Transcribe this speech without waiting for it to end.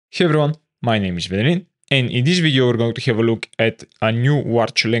Hey everyone, my name is Venerin, and in this video we're going to have a look at a new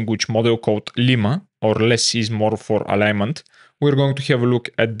large language model called LIMA, or Less is More for Alignment. We're going to have a look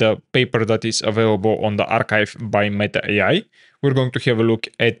at the paper that is available on the archive by Meta AI. We're going to have a look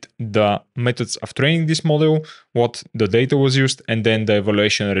at the methods of training this model, what the data was used, and then the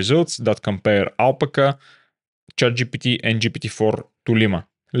evaluation results that compare Alpaca, ChatGPT, and GPT-4 to LIMA.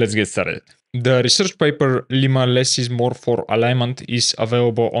 Let's get started. The research paper LIMA Less is More for Alignment is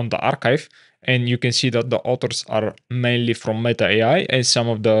available on the archive, and you can see that the authors are mainly from Meta AI, and some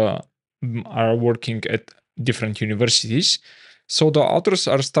of the are working at different universities. So the authors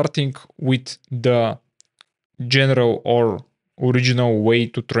are starting with the general or original way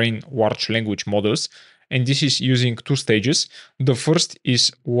to train large language models, and this is using two stages. The first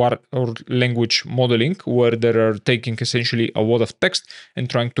is language modeling, where they are taking essentially a lot of text and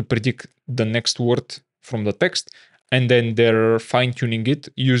trying to predict the next word from the text, and then they're fine-tuning it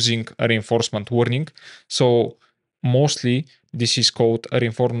using a reinforcement learning. So mostly this is called a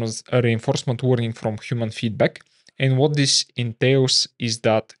reinforcement learning from human feedback. And what this entails is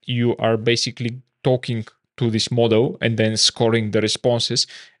that you are basically talking to this model and then scoring the responses,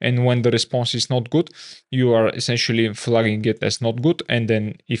 and when the response is not good, you are essentially flagging it as not good, and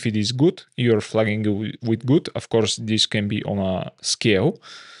then if it is good, you're flagging it with good. Of course, this can be on a scale,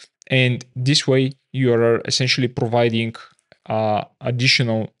 and this way you are essentially providing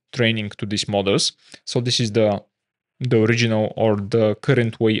additional training to these models. So this is the original or the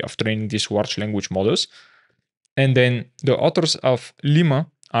current way of training these large language models. And then the authors of LIMA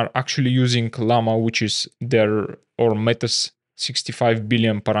are actually using LLaMa, which is their or Meta's 65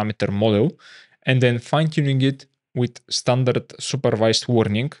 billion parameter model, and then fine-tuning it with standard supervised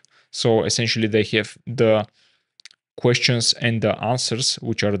learning. So essentially they have the questions and the answers,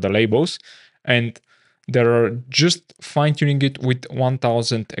 which are the labels, and they're just fine-tuning it with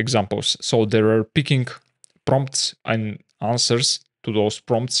 1000 examples. So they're picking prompts and answers to those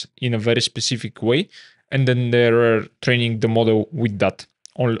prompts in a very specific way, and then they're training the model with that,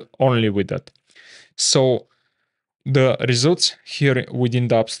 only with that. So the results here within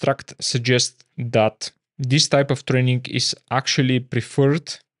the abstract suggest that this type of training is actually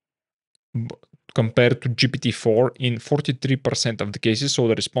preferred compared to GPT-4 in 43% of the cases. So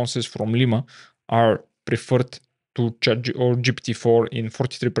the responses from LIMA are preferred to GPT-4 in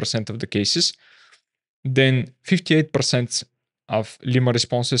 43% of the cases. Then 58% of LIMA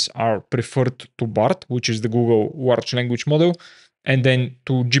responses are preferred to BART, which is the Google large language model. And then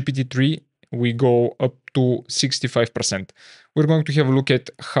to GPT-3, we go up to 65%. We're going to have a look at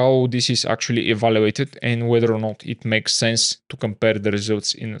how this is actually evaluated and whether or not it makes sense to compare the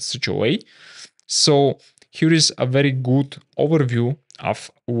results in such a way. So here is a very good overview of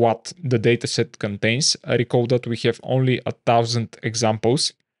what the dataset contains. I recall that we have only 1,000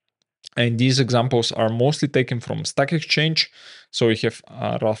 examples, and these examples are mostly taken from Stack Exchange. So we have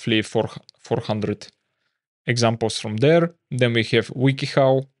roughly 400 examples from there. Then we have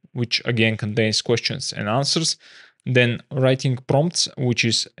WikiHow, which again contains questions and answers. Then writing prompts, which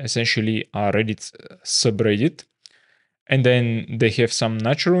is essentially a Reddit subreddit. And then they have some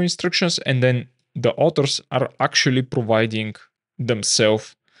natural instructions, and then the authors are actually providing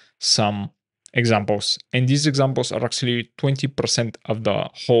themselves some examples. And these examples are actually 20% of the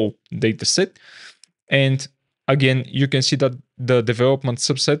whole data set. And again, you can see that the development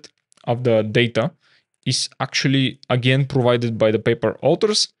subset of the data is actually again provided by the paper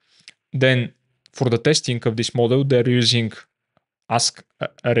authors. Then for the testing of this model, they're using Ask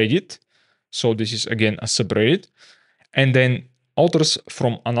Reddit. So this is again a subreddit. And then authors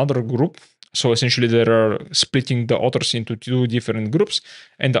from another group. So essentially they are splitting the authors into two different groups,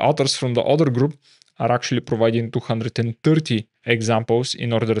 and the authors from the other group are actually providing 230 examples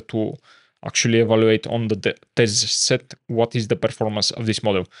in order to actually evaluate on the test set what is the performance of this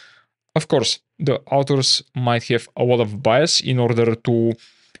model. Of course, the authors might have a lot of bias in order to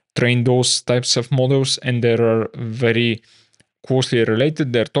train those types of models, and they are very closely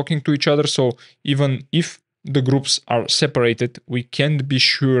related. They're talking to each other. So even if the groups are separated, we can't be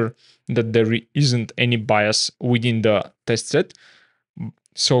sure that there isn't any bias within the test set.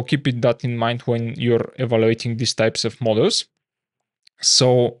 So keep that in mind when you're evaluating these types of models.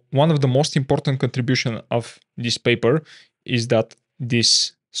 So one of the most important contribution of this paper is that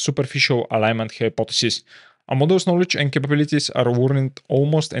this superficial alignment hypothesis. A model's knowledge and capabilities are learned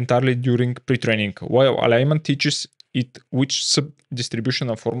almost entirely during pre-training, while alignment teaches it which sub-distribution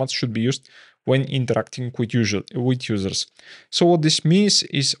of formats should be used when interacting with users. So what this means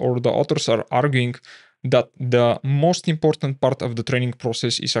is, or the authors are arguing, that the most important part of the training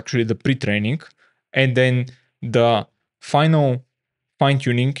process is actually the pre-training, and then the final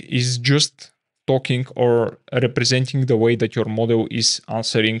fine-tuning is just talking or representing the way that your model is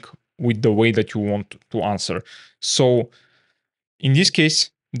answering with the way that you want to answer. So in this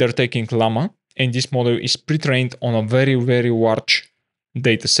case, they're taking LLaMa, and this model is pre-trained on a very, very large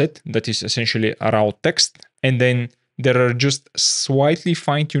dataset that is essentially a raw text, and then they are just slightly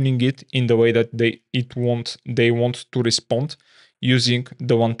fine-tuning it in the way that they want to respond using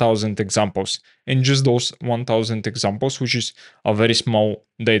the 1000 examples, and just those 1000 examples, which is a very small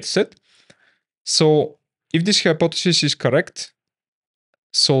dataset. So if this hypothesis is correct,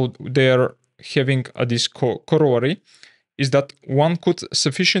 so they're having this corollary is that one could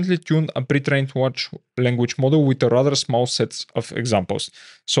sufficiently tune a pre-trained large language model with a rather small set of examples.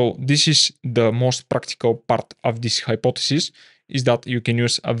 So this is the most practical part of this hypothesis, is that you can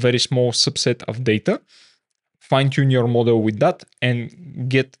use a very small subset of data, fine-tune your model with that, and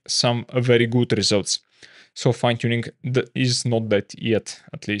get some very good results. So fine-tuning is not that yet,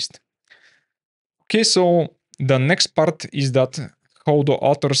 at least. Okay, so the next part is that how the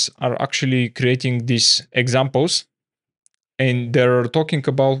authors are actually creating these examples, and they're talking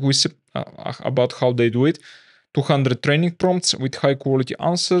about how they do it. 200 training prompts with high quality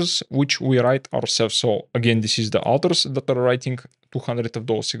answers, which we write ourselves. So again, this is the authors that are writing 200 of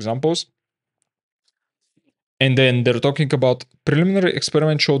those examples. And then they're talking about preliminary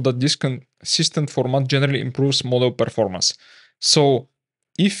experiments show that this consistent format generally improves model performance. So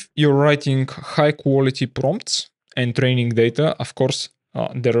if you're writing high quality prompts and training data, of course,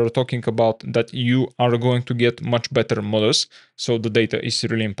 they're talking about that you are going to get much better models. So the data is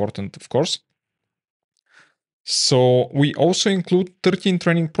really important, of course. So we also include 13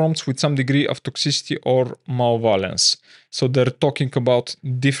 training prompts with some degree of toxicity or malvalence. So they're talking about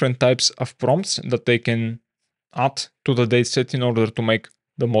different types of prompts that they can add to the dataset in order to make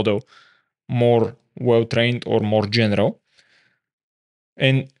the model more well-trained or more general.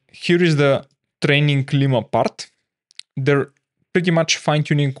 And here is the training LIMA part. They're pretty much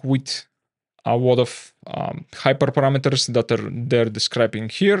fine-tuning with a lot of hyperparameters that they're describing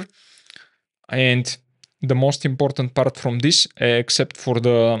here. And the most important part from this, except for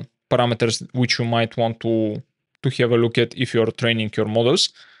the parameters which you might want to have a look at if you're training your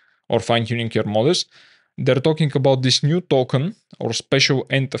models or fine-tuning your models, they're talking about this new token or special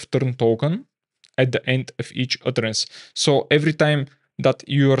end of turn token at the end of each utterance. So every time that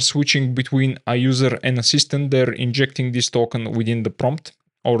you are switching between a user and assistant, they're injecting this token within the prompt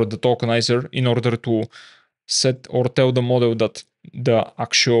or the tokenizer in order to set or tell the model that the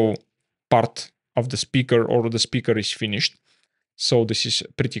actual part of the speaker or the speaker is finished. So this is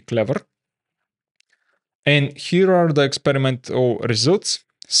pretty clever. And here are the experimental results.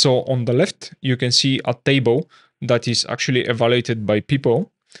 So on the left, you can see a table that is actually evaluated by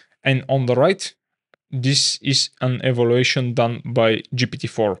people. And on the right, this is an evaluation done by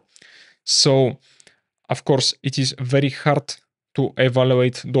GPT-4. So, of course, it is very hard to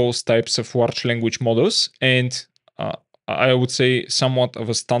evaluate those types of large language models. And I would say somewhat of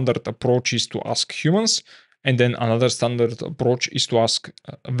a standard approach is to ask humans. And then another standard approach is to ask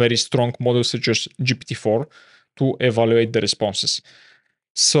a very strong model such as GPT-4 to evaluate the responses.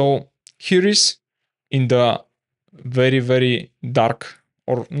 So here is in the very, very dark,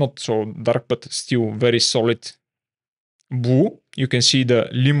 or not so dark, but still very solid blue, you can see the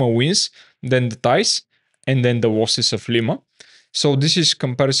LIMA wins, then the ties, and then the losses of LIMA. So this is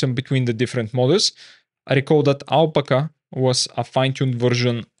comparison between the different models. I recall that Alpaca was a fine-tuned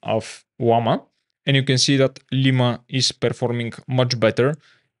version of LLaMa, and you can see that LIMA is performing much better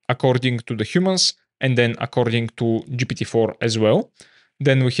according to the humans and then according to GPT-4 as well.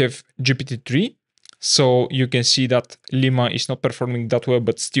 Then we have GPT-3. So you can see that LIMA is not performing that well,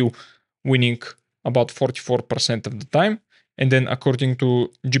 but still winning about 44% of the time. And then according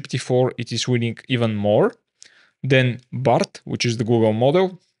to GPT-4, it is winning even more. Then BART, which is the Google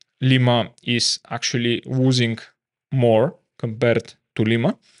model, LIMA is actually losing more compared to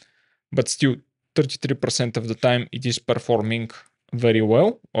LIMA, but still 33% of the time it is performing very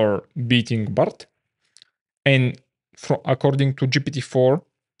well or beating BART. And according to GPT-4,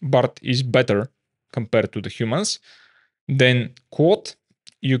 BART is better compared to the humans. Then Claude,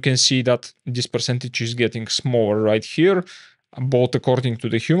 you can see that this percentage is getting smaller right here, both according to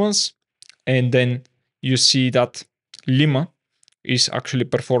the humans. And then you see that LIMA is actually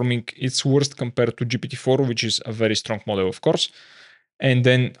performing its worst compared to GPT-4, which is a very strong model, of course. And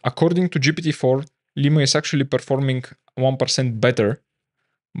then according to GPT-4, LIMA is actually performing 1% better,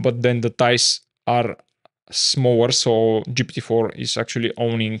 but then the ties are smaller, so GPT-4 is actually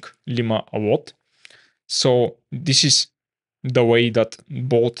owning LIMA a lot. So this is the way that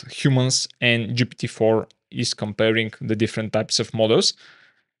both humans and GPT-4 is comparing the different types of models.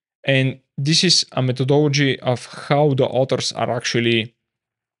 And this is a methodology of how the authors are actually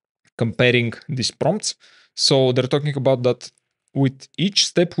comparing these prompts. So they're talking about that with each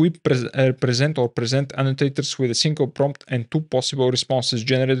step we present annotators with a single prompt and two possible responses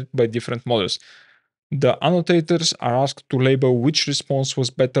generated by different models. The annotators are asked to label which response was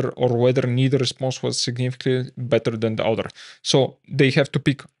better or whether neither response was significantly better than the other. So they have to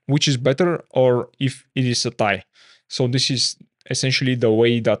pick which is better or if it is a tie. So this is essentially the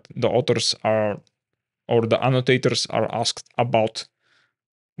way that the authors are, or the annotators are asked about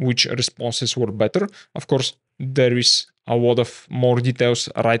which responses were better. Of course, there is a lot of more details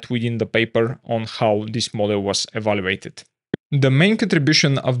right within the paper on how this model was evaluated. The main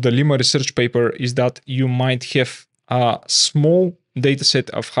contribution of the LIMA research paper is that you might have a small dataset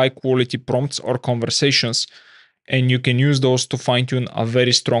of high quality prompts or conversations, and you can use those to fine-tune a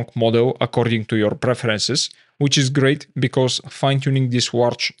very strong model according to your preferences, which is great because fine-tuning these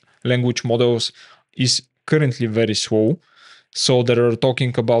large language models is currently very slow. So they're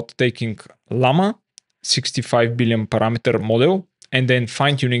talking about taking LLaMa, 65 billion parameter model, and then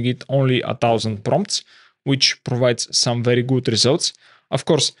fine-tuning it only 1,000 prompts, which provides some very good results. Of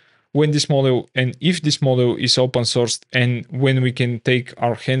course, when this model, and if this model is open sourced, and when we can take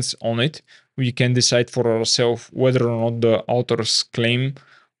our hands on it, we can decide for ourselves whether or not the author's claim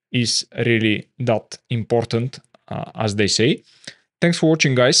is really that important, as they say. Thanks for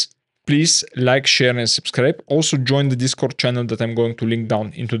watching, guys. Please like, share, and subscribe. Also join the Discord channel that I'm going to link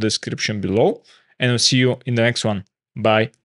down into the description below. And I'll see you in the next one. Bye.